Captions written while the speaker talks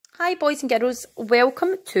Hi boys and girls,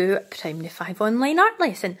 welcome to Primary 5 online art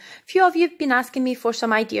lesson. A few of you have been asking me for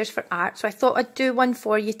some ideas for art, so I thought I'd do one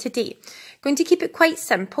for you today. Going to keep it quite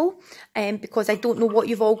simple because I don't know what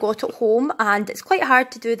you've all got at home and it's quite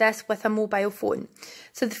hard to do this with a mobile phone.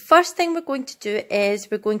 So the first thing we're going to do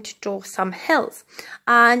is we're going to draw some hills,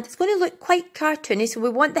 and it's going to look quite cartoony, so we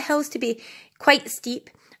want the hills to be quite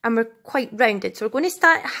steep and we're quite rounded. So we're going to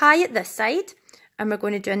start high at this side and we're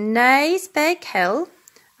going to do a nice big hill.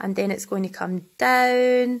 And then it's going to come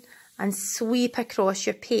down and sweep across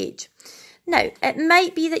your page. Now, it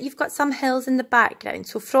might be that you've got some hills in the background.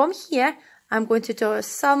 So from here, I'm going to draw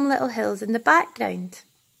some little hills in the background.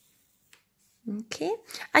 Okay,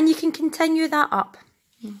 and you can continue that up.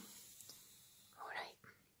 All right.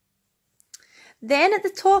 Then at the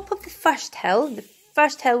top of the first hill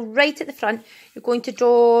right at the front, you're going to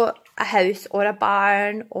draw a house or a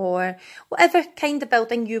barn or whatever kind of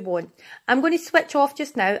building you want. I'm going to switch off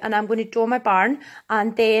just now and I'm going to draw my barn,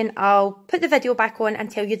 and then I'll put the video back on and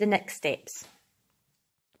tell you the next steps.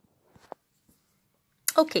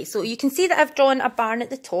 Okay, so you can see that I've drawn a barn at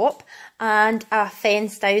the top and a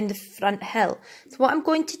fence down the front hill. So what I'm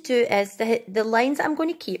going to do is the lines that I'm going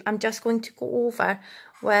to keep, I'm just going to go over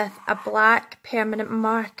with a black permanent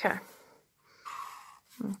marker.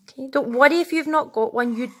 Okay, don't worry if you've not got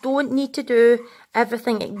one. You don't need to do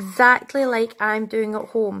everything exactly like I'm doing at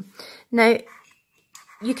home. Now,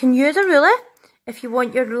 you can use a ruler if you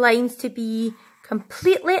want your lines to be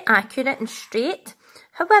completely accurate and straight.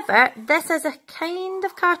 However, this is a kind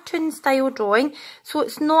of cartoon style drawing, so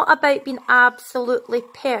it's not about being absolutely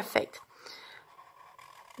perfect.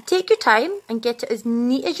 Take your time and get it as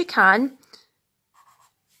neat as you can.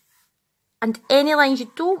 And any lines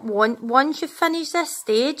you don't want, once you finish this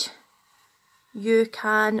stage, you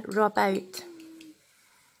can rub out.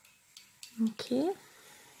 Okay.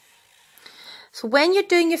 So when you're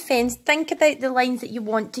doing your fence, think about the lines that you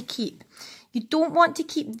want to keep. You don't want to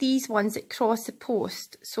keep these ones that cross the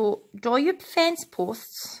post. So draw your fence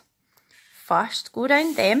posts first, go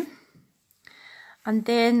around them, and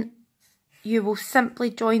then you will simply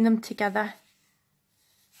join them together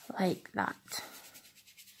like that.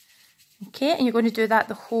 Okay, and you're going to do that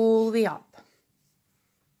the whole way up.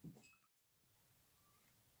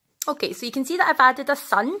 Okay, so you can see that I've added a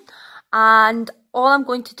sun, and all I'm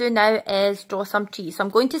going to do now is draw some trees. So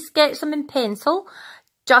I'm going to sketch them in pencil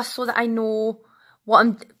just so that I know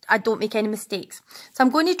I don't make any mistakes. So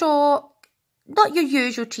I'm going to draw not your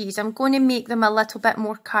usual trees, I'm going to make them a little bit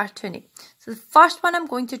more cartoony. So the first one I'm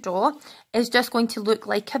going to draw is just going to look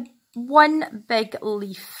like one big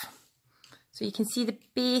leaf. So you can see the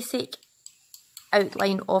basic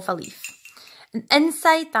outline of a leaf, and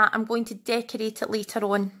inside that I'm going to decorate it later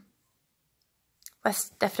on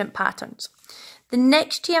with different patterns. The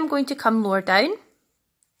next tree I'm going to come lower down,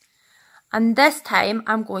 and this time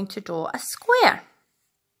I'm going to draw a square.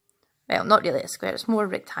 Well, not really a square, it's more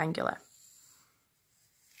rectangular.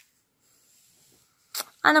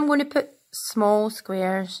 And I'm going to put small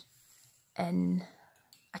squares in.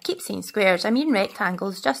 I keep saying squares, I mean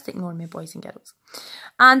rectangles, just ignore me boys and girls.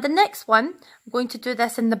 And the next one, I'm going to do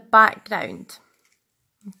this in the background.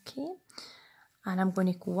 Okay, and I'm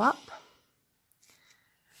going to go up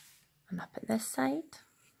and up at this side.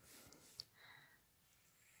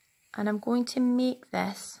 And I'm going to make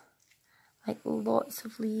this like lots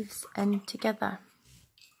of leaves in together.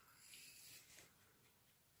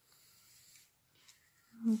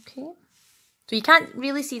 Okay, so you can't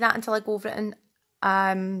really see that until I go over it in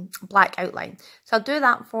black outline. So I'll do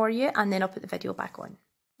that for you and then I'll put the video back on.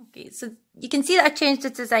 Okay, so you can see that I changed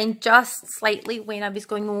the design just slightly when I was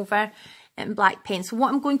going over in black pen. So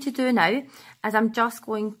what I'm going to do now is I'm just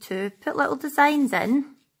going to put little designs in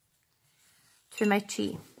to my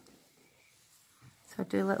tree. So I'll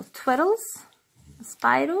do little twirls,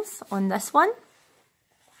 spirals on this one.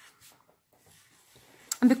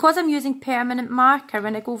 And because I'm using permanent marker,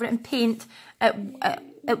 when I go over it in paint,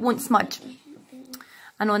 it won't smudge.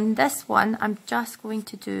 And on this one, I'm just going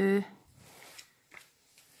to do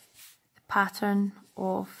the pattern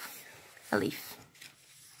of a leaf.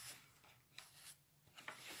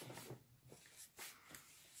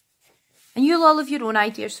 And you'll all have your own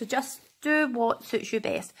ideas, so just do what suits you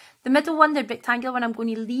best. The middle one, the rectangular one, I'm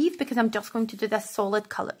going to leave because I'm just going to do this solid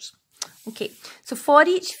colours. Okay, so for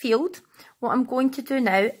each field, what I'm going to do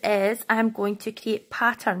now is I'm going to create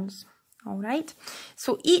patterns. All right,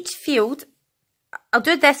 so each field, I'll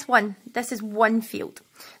do this one. This is one field.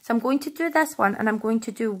 So I'm going to do this one and I'm going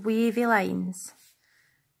to do wavy lines,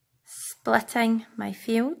 splitting my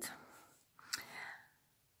field.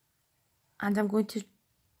 And I'm going to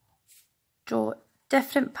draw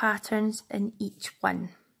different patterns in each one.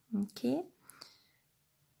 Okay.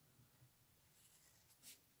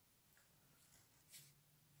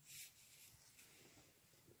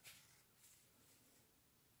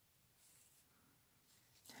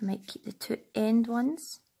 I might keep the two end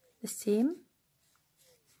ones the same.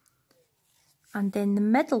 And then the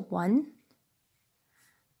middle one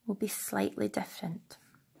will be slightly different.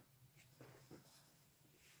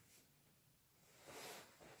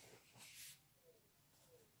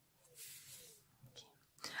 Okay.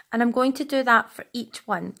 And I'm going to do that for each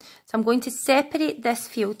one. So I'm going to separate this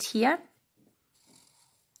field here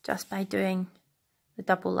just by doing the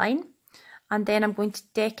double line. And then I'm going to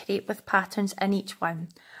decorate with patterns in each one.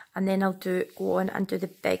 And then I'll go on and do the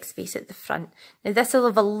big space at the front. Now this will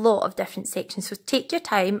have a lot of different sections, so take your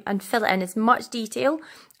time and fill it in as much detail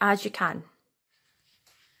as you can.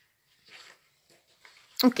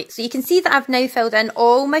 Okay, so you can see that I've now filled in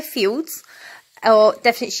all my fields,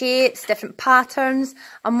 different shapes, different patterns,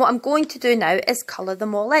 and what I'm going to do now is colour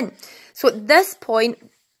them all in. So at this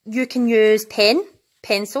point, you can use pen,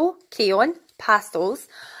 pencil, crayon, pastels,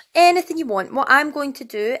 anything you want. What I'm going to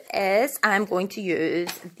do is I'm going to use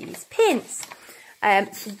these paints.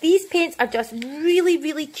 So these paints are just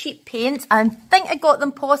really cheap paints. I think I got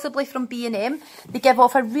them possibly from B&M. They give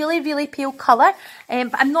off a really pale colour,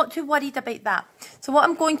 but I'm not too worried about that. So what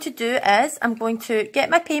I'm going to do is I'm going to get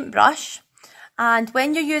my paintbrush, and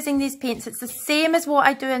when you're using these paints, it's the same as what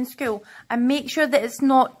I do in school, and make sure that it's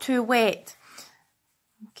not too wet.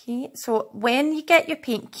 Okay, so when you get your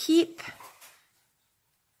paint, keep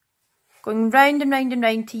going round and round and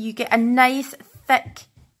round till you get a nice thick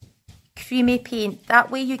creamy paint.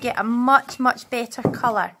 That way you get a much better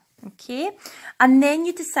colour. Okay, and then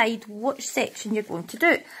you decide which section you're going to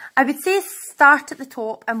do. I would say start at the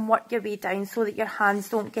top and work your way down so that your hands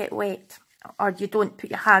don't get wet, or you don't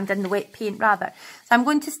put your hand in the wet paint rather. So I'm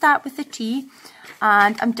going to start with the tree,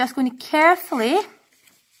 and I'm just going to carefully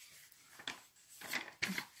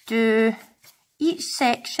do each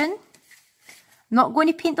section. I'm not going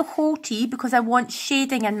to paint the whole tree because I want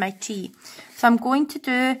shading in my tree. So I'm going to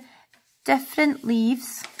do different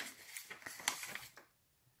leaves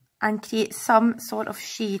and create some sort of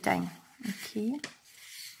shading. Okay,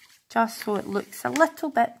 just so it looks a little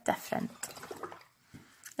bit different.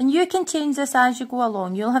 And you can change this as you go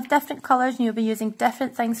along. You'll have different colours and you'll be using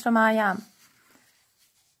different things from I Am.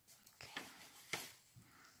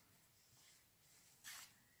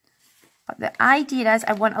 But the idea is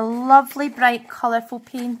I want a lovely, bright, colourful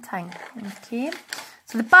painting. Okay,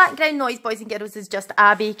 so the background noise, boys and girls, is just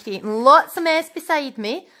Abby creating lots of mess beside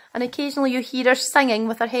me, and occasionally you hear her singing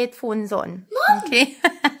with her headphones on. Mom! Okay.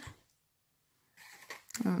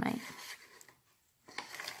 All right.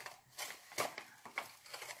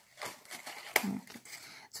 Okay.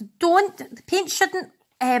 So the paint shouldn't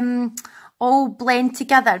all blend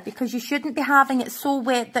together, because you shouldn't be having it so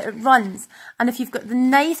wet that it runs. And if you've got the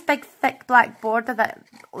nice big thick black border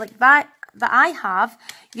that I have,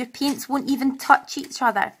 your paints won't even touch each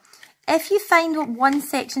other. If you find that one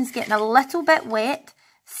section's getting a little bit wet,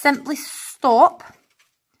 simply stop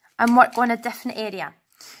and work on a different area.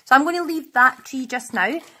 So I'm going to leave that tree just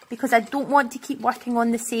now because I don't want to keep working on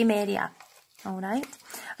the same area. Alright,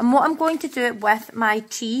 and what I'm going to do with my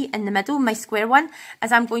tree in the middle, my square one,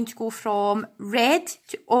 is I'm going to go from red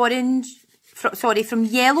to orange, from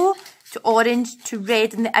yellow to orange to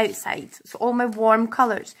red on the outside. So all my warm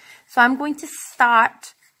colours. So I'm going to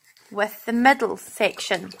start with the middle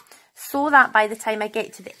section, so that by the time I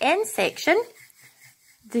get to the end section,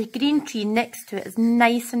 the green tree next to it is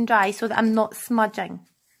nice and dry, so that I'm not smudging.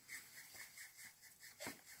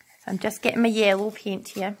 So I'm just getting my yellow paint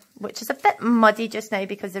here, which is a bit muddy just now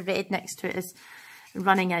because the red next to it is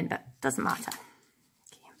running in, but it doesn't matter.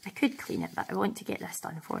 Okay, I could clean it, but I want to get this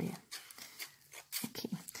done for you. Okay,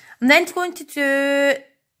 I'm then going to do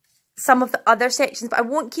some of the other sections, but I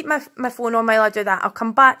won't keep my phone on while I do that. I'll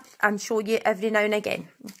come back and show you every now and again.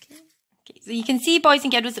 Okay. Okay, so you can see, boys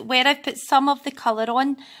and girls, where I've put some of the colour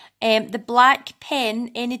on, the black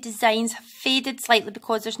pen, any designs have faded slightly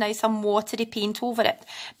because there's now some watery paint over it.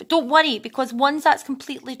 But don't worry, because once that's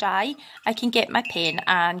completely dry, I can get my pen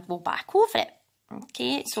and go back over it.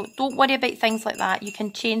 Okay, so don't worry about things like that. You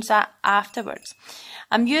can change that afterwards.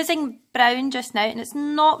 I'm using brown just now, and it's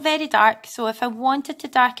not very dark, so if I wanted to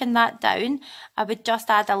darken that down, I would just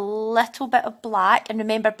add a little bit of black. And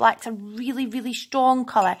remember, black's a really strong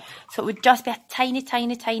colour, so it would just be a tiny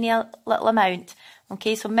little amount.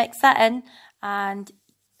 Okay, so mix that in and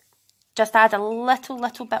just add a little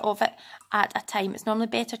bit of it at a time. It's normally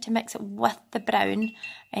better to mix it with the brown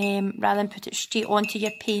rather than put it straight onto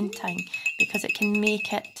your painting, because it can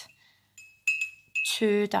make it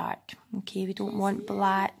too dark. Okay, we don't want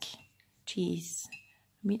black trees.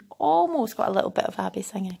 We almost got a little bit of Abby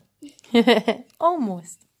singing.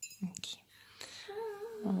 Almost. Okay.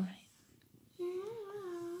 All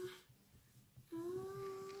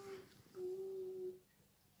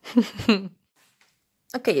right.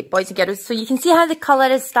 Okay, boys and girls, so you can see how the colour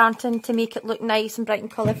is starting to make it look nice and bright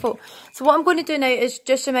and colourful. So what I'm going to do now is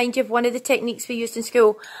just remind you of one of the techniques we used in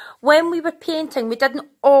school. When we were painting, we didn't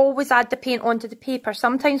always add the paint onto the paper.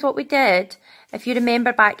 Sometimes what we did, if you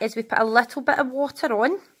remember back, is we put a little bit of water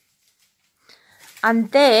on,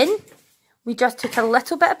 and then we just took a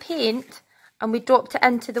little bit of paint and we dropped it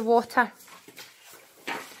into the water.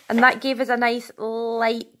 And that gave us a nice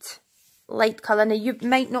light colour. Now you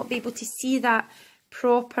might not be able to see that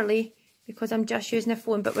properly because I'm just using a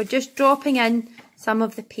phone, but we're just dropping in some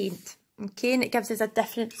of the paint, okay, and it gives us a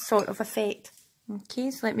different sort of effect. Okay,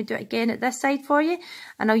 so let me do it again at this side for you,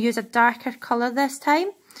 and I'll use a darker colour this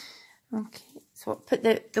time. Okay, so I'll put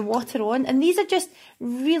the water on, and these are just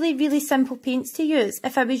really simple paints to use.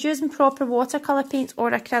 If I was using proper watercolour paints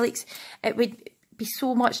or acrylics, it would be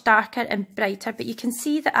so much darker and brighter, but you can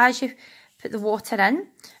see that as you put the water in,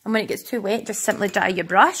 and when it gets too wet, just simply dry your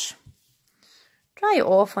brush. Dry it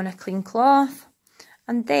off on a clean cloth,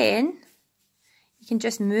 and then you can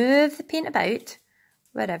just move the paint about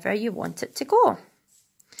wherever you want it to go.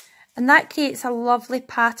 And that creates a lovely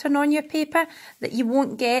pattern on your paper that you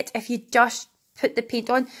won't get if you just put the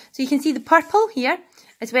paint on. So you can see the purple here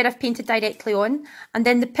is where I've painted directly on, and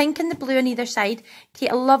then the pink and the blue on either side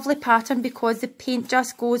create a lovely pattern because the paint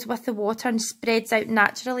just goes with the water and spreads out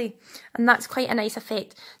naturally, and that's quite a nice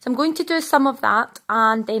effect. So I'm going to do some of that,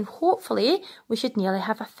 and then hopefully we should nearly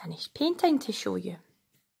have a finished painting to show you.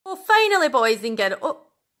 Well, finally boys and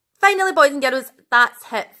girls, that's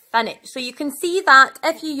it, finished. So you can see that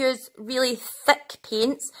if you use really thick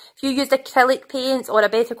paints, if you use acrylic paints or a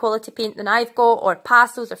better quality paint than I've got, or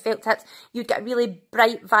pastels or felt tips, you'd get a really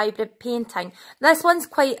bright, vibrant painting. This one's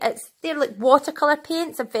they're like watercolour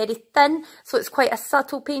paints, are very thin, so it's quite a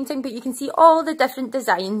subtle painting, but you can see all the different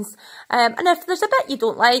designs. And if there's a bit you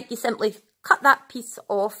don't like, you simply cut that piece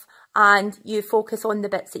off and you focus on the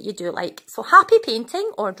bits that you do like. So happy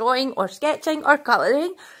painting or drawing or sketching or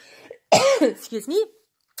colouring. Excuse me.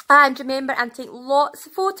 And remember, and take lots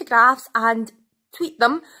of photographs and tweet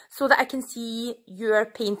them so that I can see your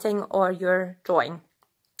painting or your drawing.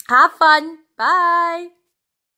 Have fun. Bye.